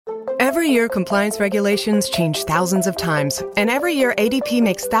Every year, compliance regulations change thousands of times, and every year, ADP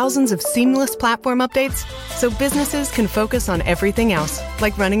makes thousands of seamless platform updates so businesses can focus on everything else,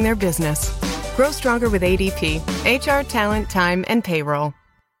 like running their business. Grow stronger with ADP, HR, talent, time, and payroll.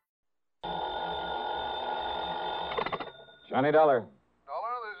 Johnny Dollar.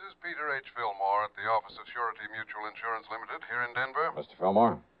 Dollar, this is Peter H. Fillmore at the office of Surety Mutual Insurance Limited here in Denver. Mr.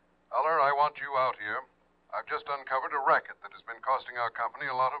 Fillmore. Dollar, I want you out here. I've just uncovered a racket that has been costing our company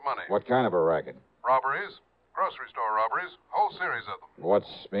a lot of money. What kind of a racket? Robberies, grocery store robberies, whole series of them.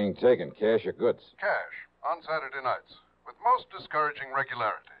 What's being taken, cash or goods? Cash, on Saturday nights, with most discouraging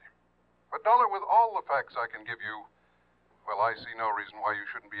regularity. But, Dollar, with all the facts I can give you, well, I see no reason why you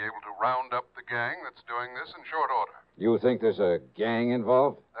shouldn't be able to round up the gang that's doing this in short order. You think there's a gang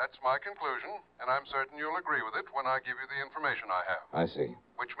involved? That's my conclusion, and I'm certain you'll agree with it when I give you the information I have. I see.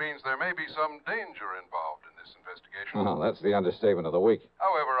 Which means there may be some danger involved in this investigation. Oh, that's the understatement of the week.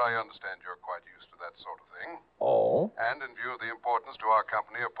 However, I understand you're quite used to that sort of thing. Oh? And in view of the importance to our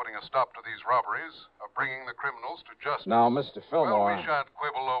company of putting a stop to these robberies, of bringing the criminals to justice... Now, Mr. Fillmore... Well, we shan't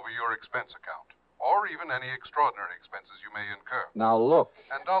quibble over your expense account, or even any extraordinary expenses you may incur. Now, look.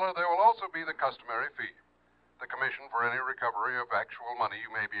 And, Dollar, there will also be the customary fee. The commission for any recovery of actual money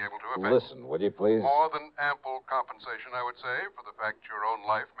you may be able to effect. Listen, would you please? More than ample compensation, I would say, for the fact your own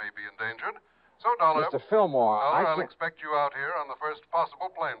life may be endangered. So, Dollar... Mr. Fillmore, Dollar, I'll can't... expect you out here on the first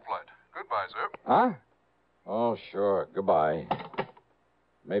possible plane flight. Goodbye, sir. Huh? Oh, sure. Goodbye.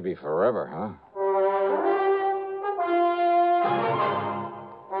 Maybe forever, huh?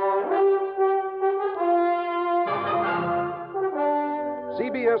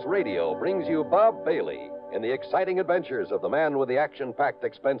 CBS Radio brings you Bob Bailey in the exciting adventures of the man with the action-packed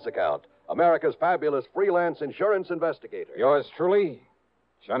expense account, America's fabulous freelance insurance investigator. Yours truly,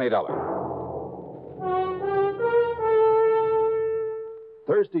 Johnny Dollar.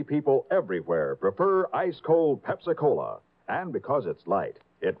 Thirsty people everywhere prefer ice-cold Pepsi-Cola. And because it's light,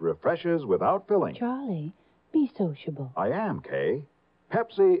 it refreshes without filling. Charlie, be sociable. I am, Kay.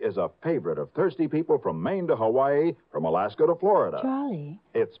 Pepsi is a favorite of thirsty people from Maine to Hawaii, from Alaska to Florida. Charlie.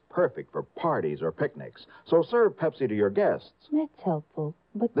 It's perfect for parties or picnics, so serve Pepsi to your guests. That's helpful,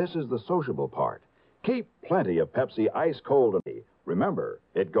 but... This is the sociable part. Keep plenty of Pepsi ice-cold. Remember,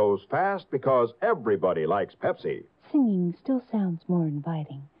 it goes fast because everybody likes Pepsi. Singing still sounds more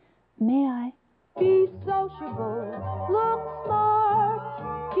inviting. May I? Be sociable, look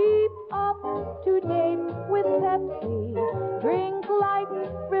smart, keep up to date with Pepsi. Drink light,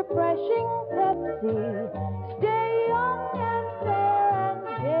 refreshing Pepsi. Stay young and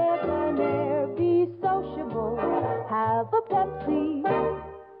fair and debonair. Be sociable, have a Pepsi.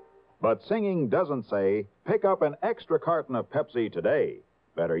 But singing doesn't say, pick up an extra carton of Pepsi today.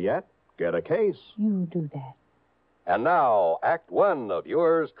 Better yet, get a case. You do that. And now, Act One of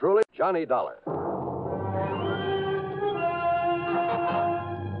yours truly, Johnny Dollar.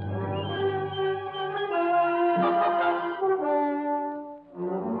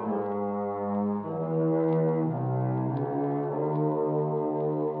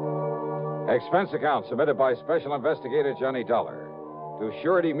 Expense account submitted by Special Investigator Johnny Dollar to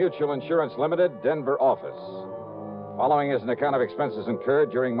Surety Mutual Insurance Limited, Denver office. Following is an account of expenses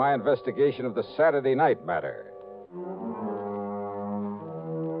incurred during my investigation of the Saturday night matter.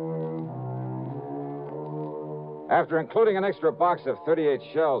 After including an extra box of 38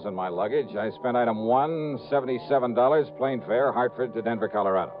 shells in my luggage, I spent item 1, $77, plane fare, Hartford to Denver,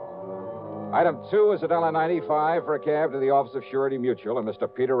 Colorado. Item 2 is $1.95 for a cab to the office of Surety Mutual and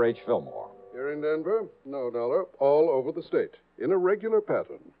Mr. Peter H. Fillmore. Here in Denver? No, Dollar. All over the state. In a regular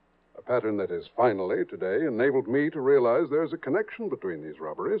pattern. A pattern that has finally, today, enabled me to realize there's a connection between these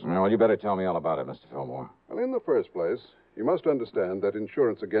robberies. Well, you better tell me all about it, Mr. Fillmore. Well, in the first place, you must understand that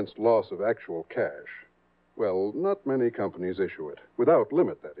insurance against loss of actual cash, well, not many companies issue it. Without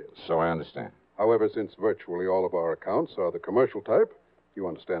limit, that is. So I understand. However, since virtually all of our accounts are the commercial type, you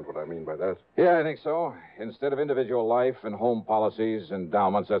understand what I mean by that? Yeah, I think so. Instead of individual life and home policies,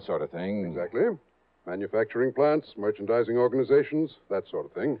 endowments, that sort of thing. Exactly. Manufacturing plants, merchandising organizations, that sort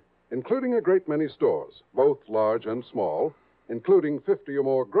of thing. Including a great many stores, both large and small, including 50 or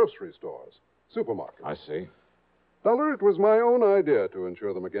more grocery stores, supermarkets. I see. Dollar, it was my own idea to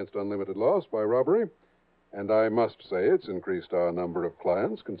insure them against unlimited loss by robbery. And I must say it's increased our number of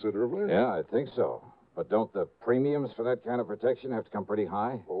clients considerably. Yeah, I think so. But don't the premiums for that kind of protection have to come pretty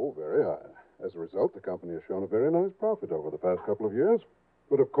high? Oh, very high. As a result, the company has shown a very nice profit over the past couple of years.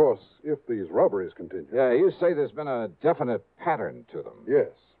 But, of course, if these robberies continue... Yeah, you say there's been a definite pattern to them. Yes.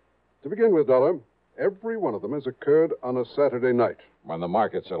 To begin with, Dollar, every one of them has occurred on a Saturday night. When the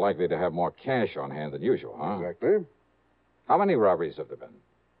markets are likely to have more cash on hand than usual, huh? Exactly. How many robberies have there been?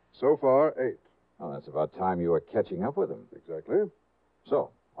 So far, 8. Oh, that's about time you were catching up with them. Exactly. So,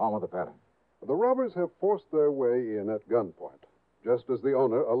 on with the pattern. The robbers have forced their way in at gunpoint, just as the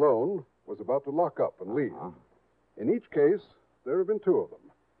owner, alone, was about to lock up and leave. Uh-huh. In each case, there have been 2 of them,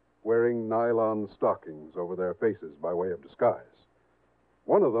 wearing nylon stockings over their faces by way of disguise.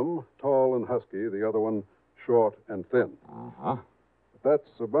 One of them, tall and husky, the other one, short and thin. Uh-huh. But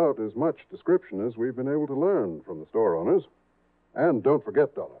that's about as much description as we've been able to learn from the store owners. And don't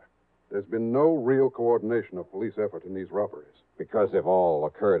forget, Dollar, there's been no real coordination of police effort in these robberies. Because they've all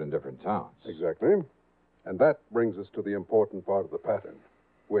occurred in different towns. Exactly. And that brings us to the important part of the pattern,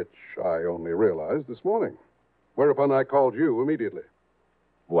 which I only realized this morning. Whereupon I called you immediately.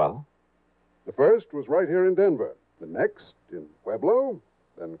 Well? The first was right here in Denver. The next in Pueblo,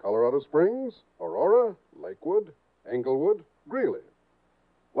 then Colorado Springs, Aurora, Lakewood, Englewood, Greeley.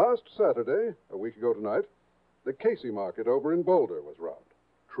 Last Saturday, a week ago tonight, the Casey Market over in Boulder was robbed.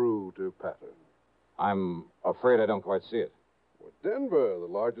 True to pattern. I'm afraid I don't quite see it. Well, Denver, the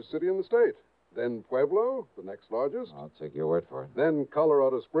largest city in the state. Then Pueblo, the next largest. I'll take your word for it. Then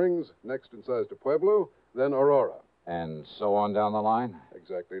Colorado Springs, next in size to Pueblo. Then Aurora. And so on down the line?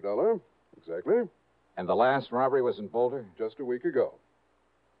 Exactly, Dollar. Exactly. And the last robbery was in Boulder? Just a week ago.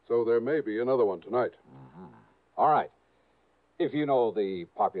 So there may be another one tonight. Uh-huh. All right. If you know the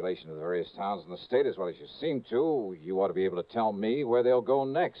population of the various towns in the state as well as you seem to, you ought to be able to tell me where they'll go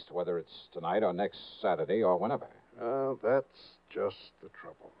next, whether it's tonight or next Saturday or whenever. That's just the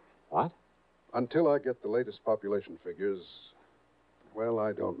trouble. What? Until I get the latest population figures, well,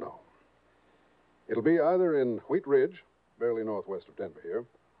 I don't know. It'll be either in Wheat Ridge, barely northwest of Denver here,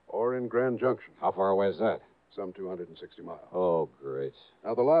 or in Grand Junction, How far away is that? some 260 miles. Oh, great.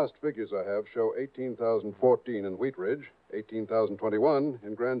 Now, the last figures I have show 18,014 in Wheat Ridge, 18,021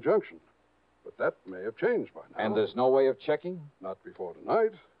 in Grand Junction. But that may have changed by now. And there's no way of checking? Not before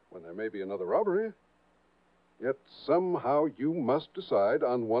tonight, when there may be another robbery. Yet somehow you must decide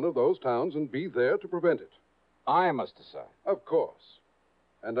on one of those towns and be there to prevent it. I must decide. Of course.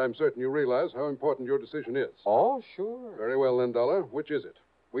 And I'm certain you realize how important your decision is. Oh, sure. Very well, then, Dollar. Which is it?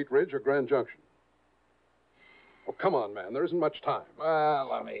 Wheat Ridge or Grand Junction? Oh, come on, man. There isn't much time. Well,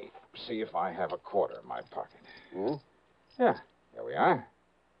 let me see if I have a quarter in my pocket. Hmm? Yeah, here we are.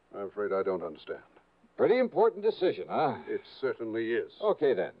 I'm afraid I don't understand. Pretty important decision, huh? It certainly is.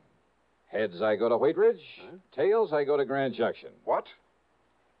 Okay, then. Heads, I go to Wheat Ridge. Tails, I go to Grand Junction. What?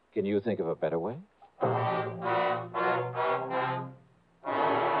 Can you think of a better way?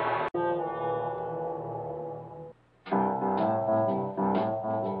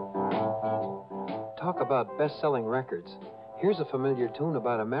 Talk about best-selling records. Here's a familiar tune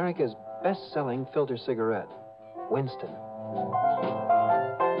about America's best-selling filter cigarette, Winston.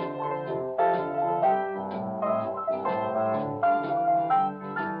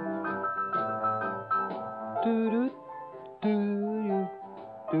 Doo-doo, doo-doo,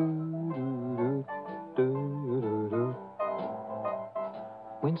 doo-doo, doo-doo-doo.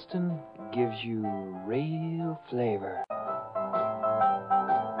 Winston gives you real flavor.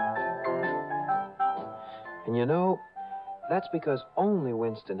 And you know, that's because only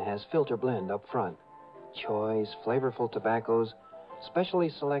Winston has filter blend up front. Choice, flavorful tobaccos, specially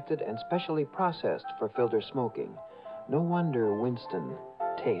selected and specially processed for filter smoking. No wonder Winston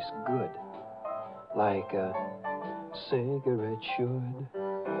tastes good. Like a cigarette should.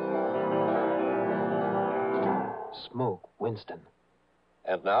 Smoke Winston.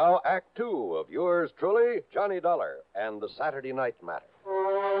 And now, Act Two of yours truly, Johnny Dollar and the Saturday Night Matter.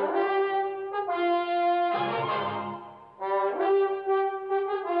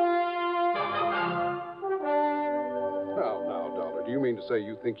 Now, Dollar, do you mean to say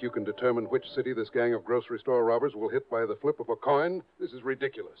you think you can determine which city this gang of grocery store robbers will hit by the flip of a coin? This is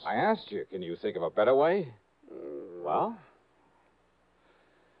ridiculous. I asked you, can you think of a better way? Well?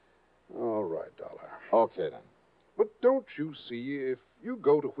 All right, Dollar. Okay, then. But don't you see, if you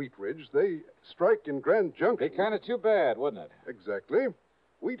go to Wheat Ridge, they strike in Grand Junction. Be kind of too bad, wouldn't it? Exactly.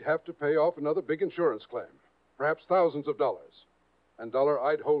 We'd have to pay off another big insurance claim, perhaps thousands of dollars. And, Dollar,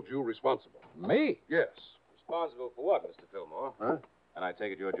 I'd hold you responsible. Me? Yes. Responsible for what, Mr. Fillmore? Huh? And I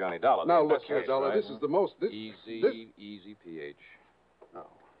take it you're Johnny Dollar. Now, then. look That's here, right, Dollar. right? This is the most... Easy, PH.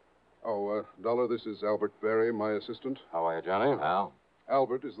 Dollar, this is Albert Berry, my assistant. How are you, Johnny? Well,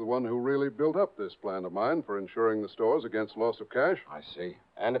 Albert is the one who really built up this plan of mine for insuring the stores against loss of cash. I see.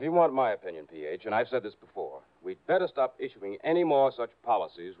 And if you want my opinion, PH, and I've said this before, we'd better stop issuing any more such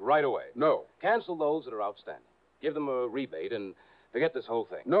policies right away. No. Cancel those that are outstanding. Give them a rebate and forget this whole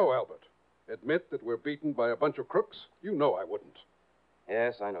thing. No, Albert. Admit that we're beaten by a bunch of crooks? You know I wouldn't.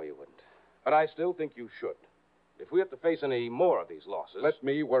 Yes, I know you wouldn't. But I still think you should. If we have to face any more of these losses... Let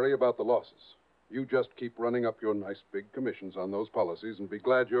me worry about the losses. You just keep running up your nice big commissions on those policies and be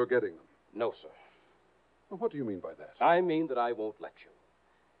glad you're getting them. No, sir. Well, what do you mean by that? I mean that I won't let you.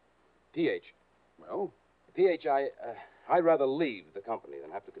 P.H. Well? P.H., I'd rather leave the company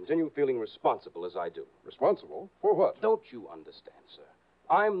than have to continue feeling responsible as I do. Responsible? For what? Don't you understand, sir?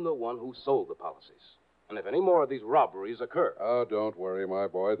 I'm the one who sold the policies. And if any more of these robberies occur... Oh, don't worry, my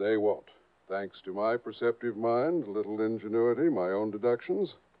boy. They won't. Thanks to my perceptive mind, little ingenuity, my own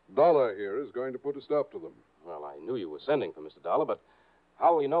deductions, Dollar here is going to put a stop to them. Well, I knew you were sending for Mr. Dollar, but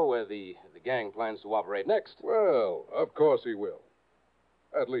how will he know where the gang plans to operate next? Well, of course he will.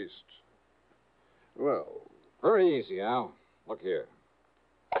 At least. Well... Very easy, Al. Look here.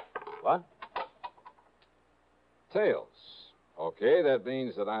 What? Tails. Okay, that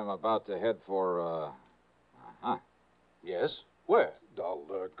means that I'm about to head for, Yes? Where?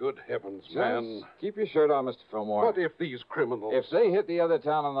 Dollar, good heavens, Just man. keep your shirt on, Mr. Fillmore. What if these criminals... If they hit the other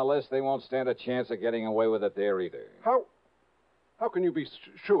town on the list, they won't stand a chance of getting away with it there either. How can you be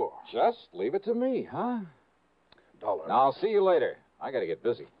sure? Just leave it to me, huh? Dollar. Now, I'll see you later. I gotta get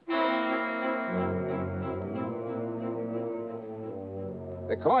busy.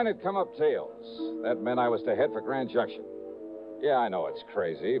 The coin had come up tails. That meant I was to head for Grand Junction. Yeah, I know it's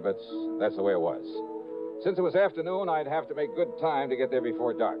crazy, but that's the way it was. Since it was afternoon, I'd have to make good time to get there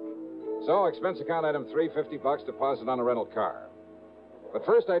before dark. So, expense account item $350, deposit on a rental car. But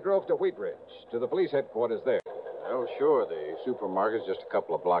first I drove to Wheat Ridge, to the police headquarters there. Oh, sure. The supermarket's just a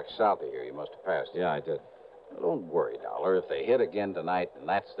couple of blocks south of here. You must have passed it. Yeah, I did. Well, don't worry, Dollar. If they hit again tonight and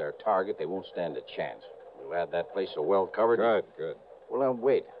that's their target, they won't stand a chance. We'll have that place so well covered. Good. Well, now,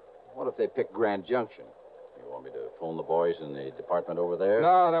 wait. What if they pick Grand Junction? You want me to phone the boys in the department over there?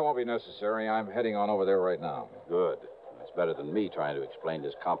 No, that won't be necessary. I'm heading on over there right now. Good. That's better than me trying to explain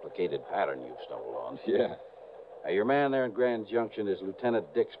this complicated pattern you've stumbled on. Yeah. Now, your man there in Grand Junction is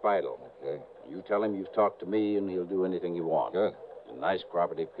Lieutenant Dick Speidel. Okay. You tell him you've talked to me, and he'll do anything you want. Good. He's a nice,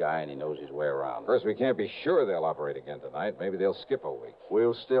 cooperative guy, and he knows his way around. First, we can't be sure they'll operate again tonight. Maybe they'll skip a week.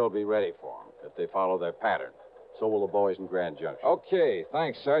 We'll still be ready for them if they follow their pattern. So will the boys in Grand Junction. Okay.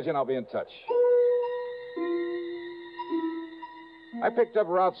 Thanks, Sergeant. I'll be in touch. I picked up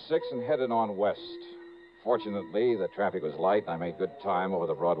Route 6 and headed on west. Fortunately, the traffic was light, and I made good time over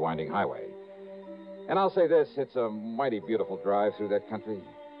the broad winding highway. And I'll say this, it's a mighty beautiful drive through that country.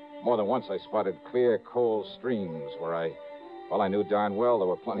 More than once I spotted clear, cold streams where I knew darn well there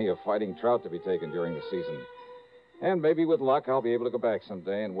were plenty of fighting trout to be taken during the season. And maybe with luck, I'll be able to go back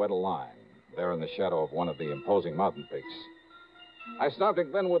someday and wet a line, there in the shadow of one of the imposing mountain peaks. I stopped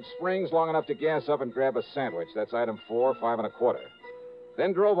at Glenwood Springs long enough to gas up and grab a sandwich. That's item 4, 5 1/4.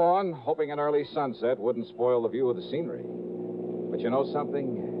 Then drove on, hoping an early sunset wouldn't spoil the view of the scenery. But you know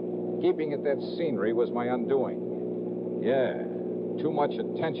something? Keeping at that scenery was my undoing. Yeah, too much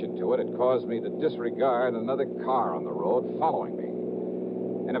attention to it had caused me to disregard another car on the road following me.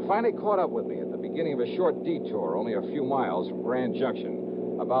 And it finally caught up with me at the beginning of a short detour, only a few miles from Grand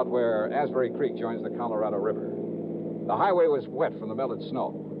Junction, about where Asbury Creek joins the Colorado River. The highway was wet from the melted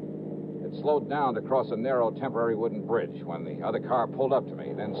snow. It slowed down to cross a narrow temporary wooden bridge when the other car pulled up to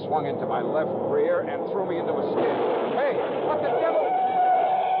me, then swung into my left rear and threw me into a skid. Hey, what the devil?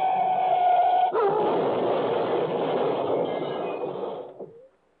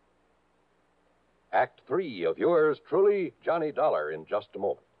 Act 3 of yours truly, Johnny Dollar, in just a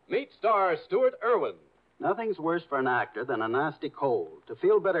moment. Meet star Stuart Irwin. Nothing's worse for an actor than a nasty cold. To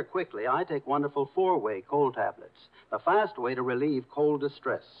feel better quickly, I take wonderful 4-way cold tablets, the fast way to relieve cold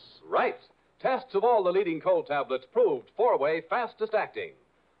distress. Right. Tests of all the leading cold tablets proved 4-way fastest acting.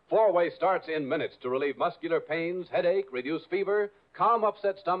 4-way starts in minutes to relieve muscular pains, headache, reduce fever, calm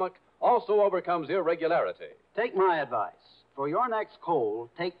upset stomach, also overcomes irregularity. Take my advice. For your next cold,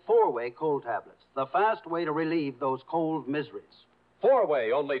 take 4-way cold tablets, the fast way to relieve those cold miseries.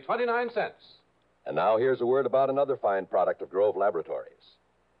 4-way, only 29 cents. And now here's a word about another fine product of Grove Laboratories.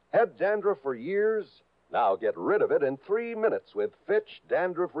 Had dandruff for years? Now get rid of it in 3 minutes with Fitch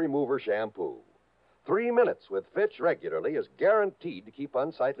Dandruff Remover Shampoo. 3 minutes with Fitch regularly is guaranteed to keep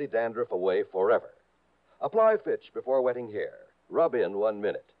unsightly dandruff away forever. Apply Fitch before wetting hair. Rub in 1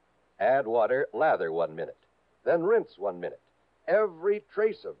 minute. Add water, lather 1 minute. Then rinse 1 minute. Every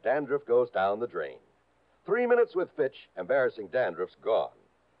trace of dandruff goes down the drain. 3 minutes with Fitch, embarrassing dandruff's gone.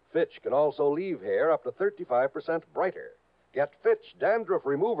 Fitch can also leave hair up to 35% brighter. Get Fitch Dandruff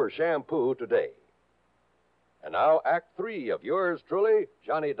Remover Shampoo today. And now, Act 3 of yours truly,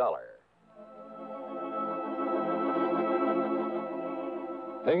 Johnny Dollar.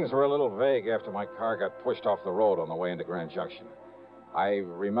 Things were a little vague after my car got pushed off the road on the way into Grand Junction. I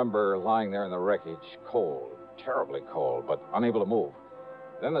remember lying there in the wreckage, cold, terribly cold, but unable to move.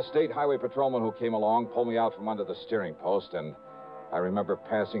 Then the state highway patrolman who came along pulled me out from under the steering post, and I remember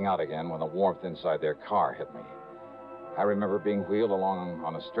passing out again when the warmth inside their car hit me. I remember being wheeled along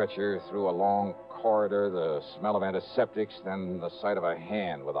on a stretcher through a long corridor, the smell of antiseptics, then the sight of a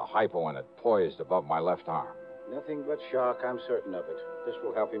hand with a hypo in it poised above my left arm. Nothing but shock, I'm certain of it. This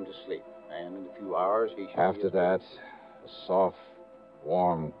will help him to sleep. And in a few hours, he should After that, a soft,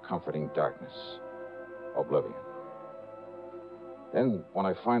 warm, comforting darkness. Oblivion. Then, when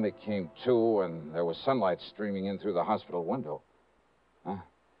I finally came to and there was sunlight streaming in through the hospital window. Huh?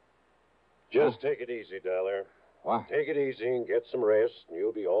 Just take it easy, Dollar. What? Take it easy and get some rest, and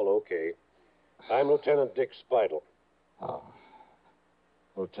you'll be all okay. I'm Lieutenant Dick Spidle. Oh.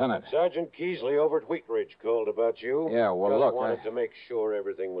 Lieutenant. Sergeant Keesley over at Wheat Ridge called about you. Yeah, well, Just look, wanted to make sure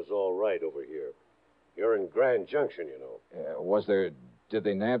everything was all right over here. You're in Grand Junction, you know. Did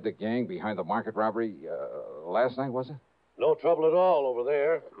they nab the gang behind the market robbery last night, was it? No trouble at all over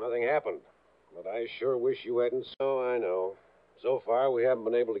there. Nothing happened. But I sure wish you hadn't. So I know. So far, we haven't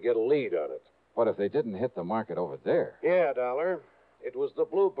been able to get a lead on it. But if they didn't hit the market over there. Yeah, Dollar. It was the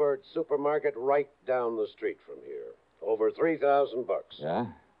Bluebird supermarket right down the street from here. Over $3,000. Yeah?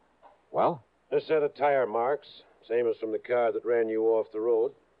 Well? A set of tire marks, same as from the car that ran you off the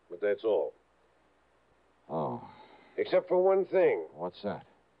road. But that's all. Oh. Except for one thing. What's that?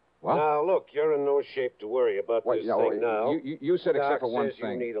 What? Now, look, you're in no shape to worry about this thing now. You said Doc except for one says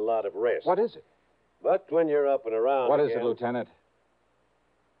thing. You need a lot of rest. What is it? But when you're up and around What is again, it, Lieutenant?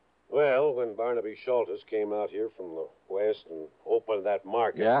 Well, when Barnaby Schultes came out here from the west and opened that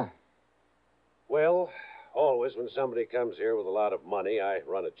market. Yeah? Well, always when somebody comes here with a lot of money, I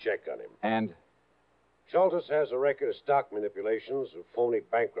run a check on him. And? Schultes has a record of stock manipulations of phony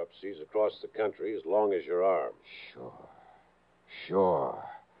bankruptcies across the country as long as your arm. Sure.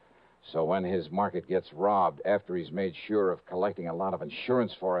 So when his market gets robbed after he's made sure of collecting a lot of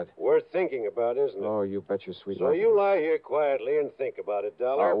insurance for it. Worth thinking about, isn't it? Oh, you bet your sweet So life. you lie here quietly and think about it,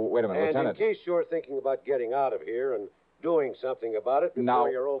 Dollar. Oh, wait a minute, and Lieutenant. In case you're thinking about getting out of here and doing something about it before Now,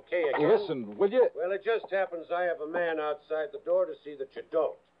 you're okay again. Listen, will you? Well, it just happens I have a man outside the door to see that you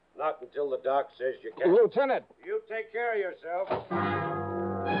don't. Not until the doc says you can. Lieutenant! You take care of yourself.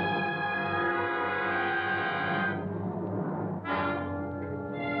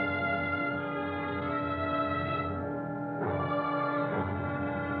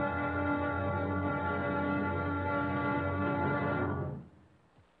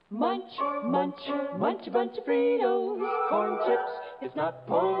 Munch, munch, munch a bunch of Fritos, corn chips. It's not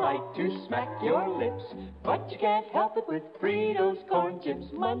polite to smack your lips, but you can't help it with Fritos, corn chips.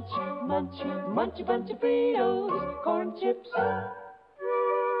 Munch, munch, munch a bunch of Fritos, corn chips.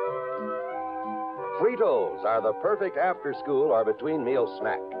 Fritos are the perfect after-school or between-meal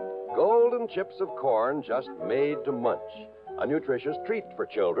snack. Golden chips of corn just made to munch. A nutritious treat for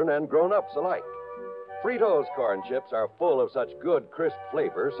children and grown-ups alike. Fritos corn chips are full of such good, crisp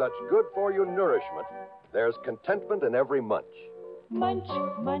flavor, such good-for-you nourishment. There's contentment in every munch. Munch,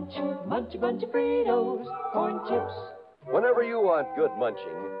 munch, munch a bunch of Fritos, corn chips. Whenever you want good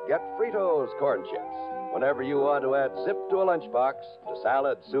munching, get Fritos corn chips. Whenever you want to add zip to a lunchbox, to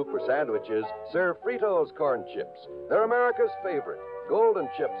salad, soup, or sandwiches, serve Fritos corn chips. They're America's favorite. Golden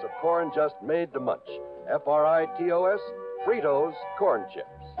chips of corn just made to munch. Fritos, Fritos corn chips.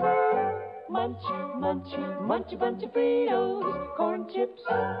 Munch, munch, munch a bunch of Fritos, corn chips.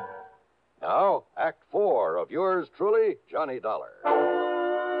 Now, Act 4 of yours truly, Johnny Dollar.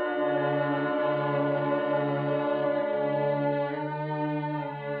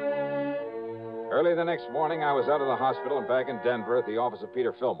 Early the next morning, I was out of the hospital and back in Denver at the office of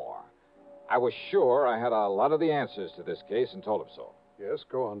Peter Fillmore. I was sure I had a lot of the answers to this case and told him so. Yes,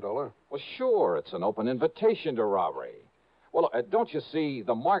 go on, Dollar. Well, sure, it's an open invitation to robbery. Well, don't you see,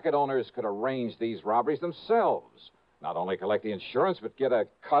 the market owners could arrange these robberies themselves. Not only collect the insurance, but get a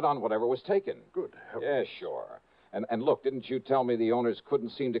cut on whatever was taken. Good heavens. Yeah, sure. And look, didn't you tell me the owners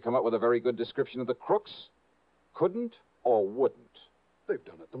couldn't seem to come up with a very good description of the crooks? Couldn't or wouldn't? They've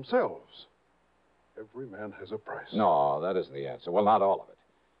done it themselves. Every man has a price. No, that isn't the answer. Well, not all of it.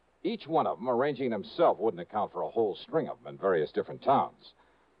 Each one of them, arranging himself, wouldn't account for a whole string of them in various different towns.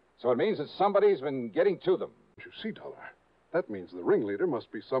 So it means that somebody's been getting to them. You see, Dollar, that means the ringleader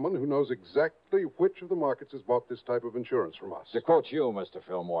must be someone who knows exactly which of the markets has bought this type of insurance from us. To quote you, Mr.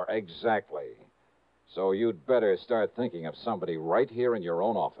 Fillmore, exactly. So you'd better start thinking of somebody right here in your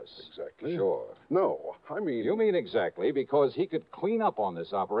own office. Exactly? Sure. No, I mean... You mean exactly, because he could clean up on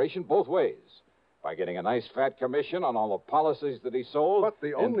this operation both ways. By getting a nice fat commission on all the policies that he sold. But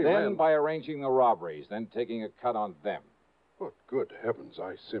the only and then man... by arranging the robberies, then taking a cut on them. But good heavens,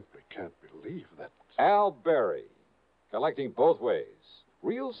 I simply can't believe that Al Berry, collecting both ways.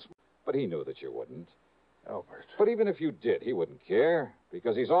 Real but he knew that you wouldn't. Albert. But even if you did, he wouldn't care,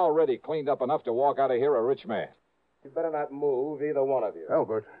 because he's already cleaned up enough to walk out of here a rich man. You better not move, either one of you.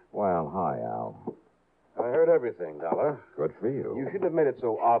 Albert. Well, hi, Al. I heard everything, Dollar. Good for you. You shouldn't have made it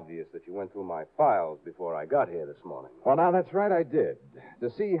so obvious that you went through my files before I got here this morning. Well, now, that's right, I did. To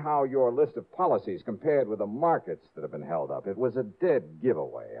see how your list of policies compared with the markets that have been held up. It was a dead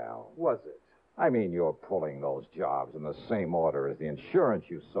giveaway, Al. Was it? I mean, you're pulling those jobs in the same order as the insurance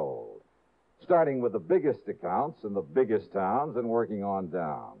you sold. Starting with the biggest accounts in the biggest towns and working on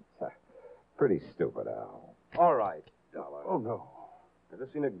down. Pretty stupid, Al. All right, Dollar. Oh, no. Ever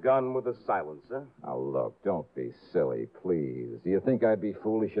seen a gun with a silencer? Now, look, don't be silly, please. Do you think I'd be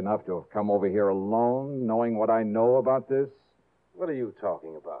foolish enough to have come over here alone, knowing what I know about this? What are you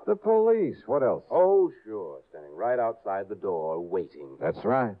talking about? The police. What else? Oh, sure. Standing right outside the door, waiting. That's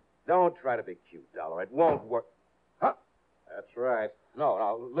right. Don't try to be cute, Dollar. It won't work. Huh? That's right.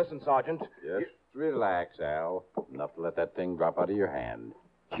 No, listen, Sergeant. Just relax, Al. Enough to let that thing drop out of your hand.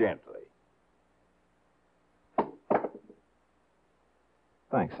 Gently.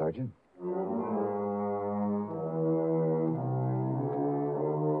 Thanks, Sergeant.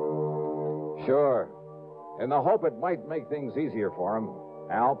 Sure. In the hope it might make things easier for him,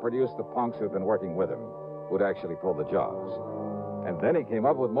 Al produced the punks who'd been working with him, who'd actually pulled the jobs. And then he came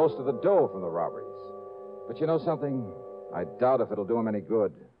up with most of the dough from the robberies. But you know something? I doubt if it'll do him any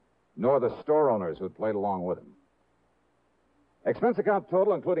good, nor the store owners who'd played along with him. Expense account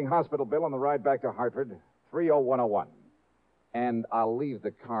total, including hospital bill on the ride back to Hartford, $30101. And I'll leave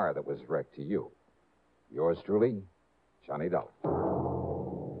the car that was wrecked to you. Yours truly, Johnny Dollar.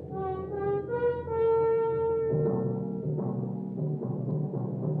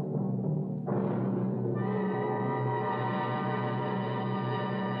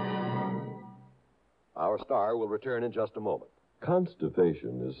 Our star will return in just a moment.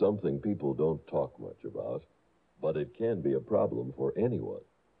 Constipation is something people don't talk much about, but it can be a problem for anyone,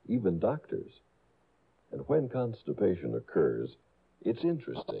 even doctors. And when constipation occurs, it's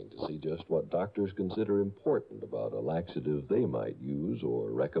interesting to see just what doctors consider important about a laxative they might use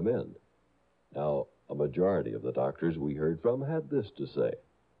or recommend. Now, a majority of the doctors we heard from had this to say.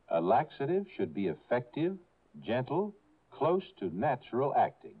 A laxative should be effective, gentle, close to natural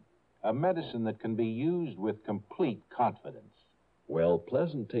acting. A medicine that can be used with complete confidence. Well,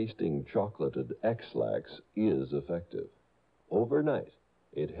 pleasant-tasting chocolated X-Lax is effective. Overnight,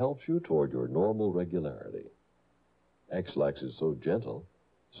 it helps you toward your normal regularity. X-Lax is so gentle,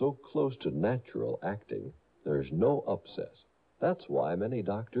 so close to natural acting, there's no upset. That's why many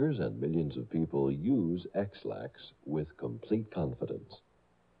doctors and millions of people use X-Lax with complete confidence.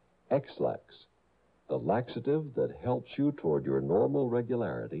 X-Lax, the laxative that helps you toward your normal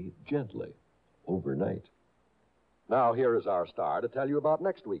regularity gently, overnight. Now, here is our star to tell you about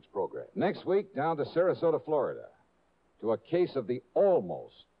next week's program. Next week, down to Sarasota, Florida, to a case of the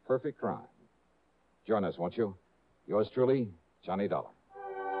almost perfect crime. Join us, won't you? Yours truly, Johnny Dollar.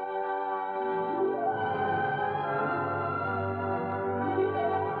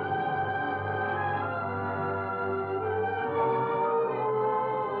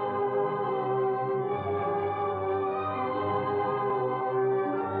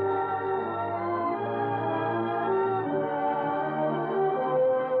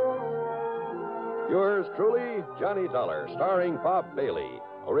 Yours truly, Johnny Dollar, starring Bob Bailey,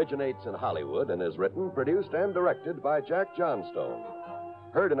 originates in Hollywood and is written, produced, and directed by Jack Johnstone.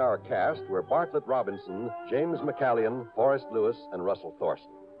 Heard in our cast were Bartlett Robinson, James McCallion, Forrest Lewis, and Russell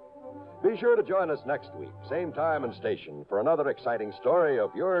Thorson. Be sure to join us next week, same time and station, for another exciting story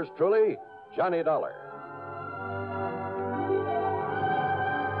of yours truly, Johnny Dollar.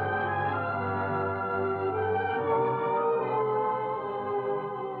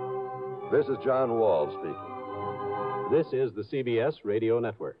 This is John Wall speaking. This is the CBS Radio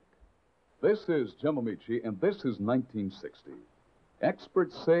Network. This is Jim Amici, and this is 1960.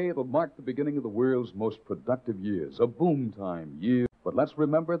 Experts say it'll mark the beginning of the world's most productive years, a boom time year. But let's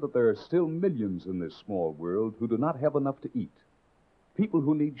remember that there are still millions in this small world who do not have enough to eat. People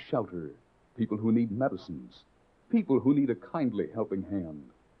who need shelter, people who need medicines, people who need a kindly helping hand.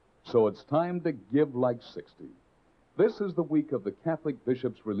 So it's time to give like 60. This is the week of the Catholic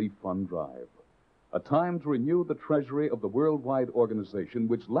Bishops' Relief Fund Drive, a time to renew the treasury of the worldwide organization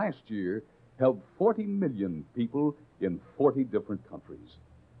which last year helped 40 million people in 40 different countries.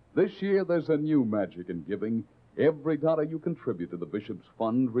 This year, there's a new magic in giving. Every dollar you contribute to the Bishops'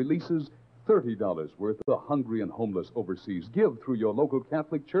 Fund releases $30 worth of the hungry and homeless overseas. Give through your local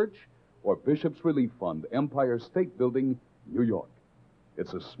Catholic church or Bishops' Relief Fund, Empire State Building, New York.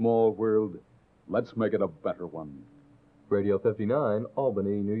 It's a small world. Let's make it a better one. Radio 59,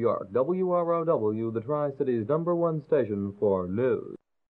 Albany, New York. WROW, the Tri-Cities #1 station for news.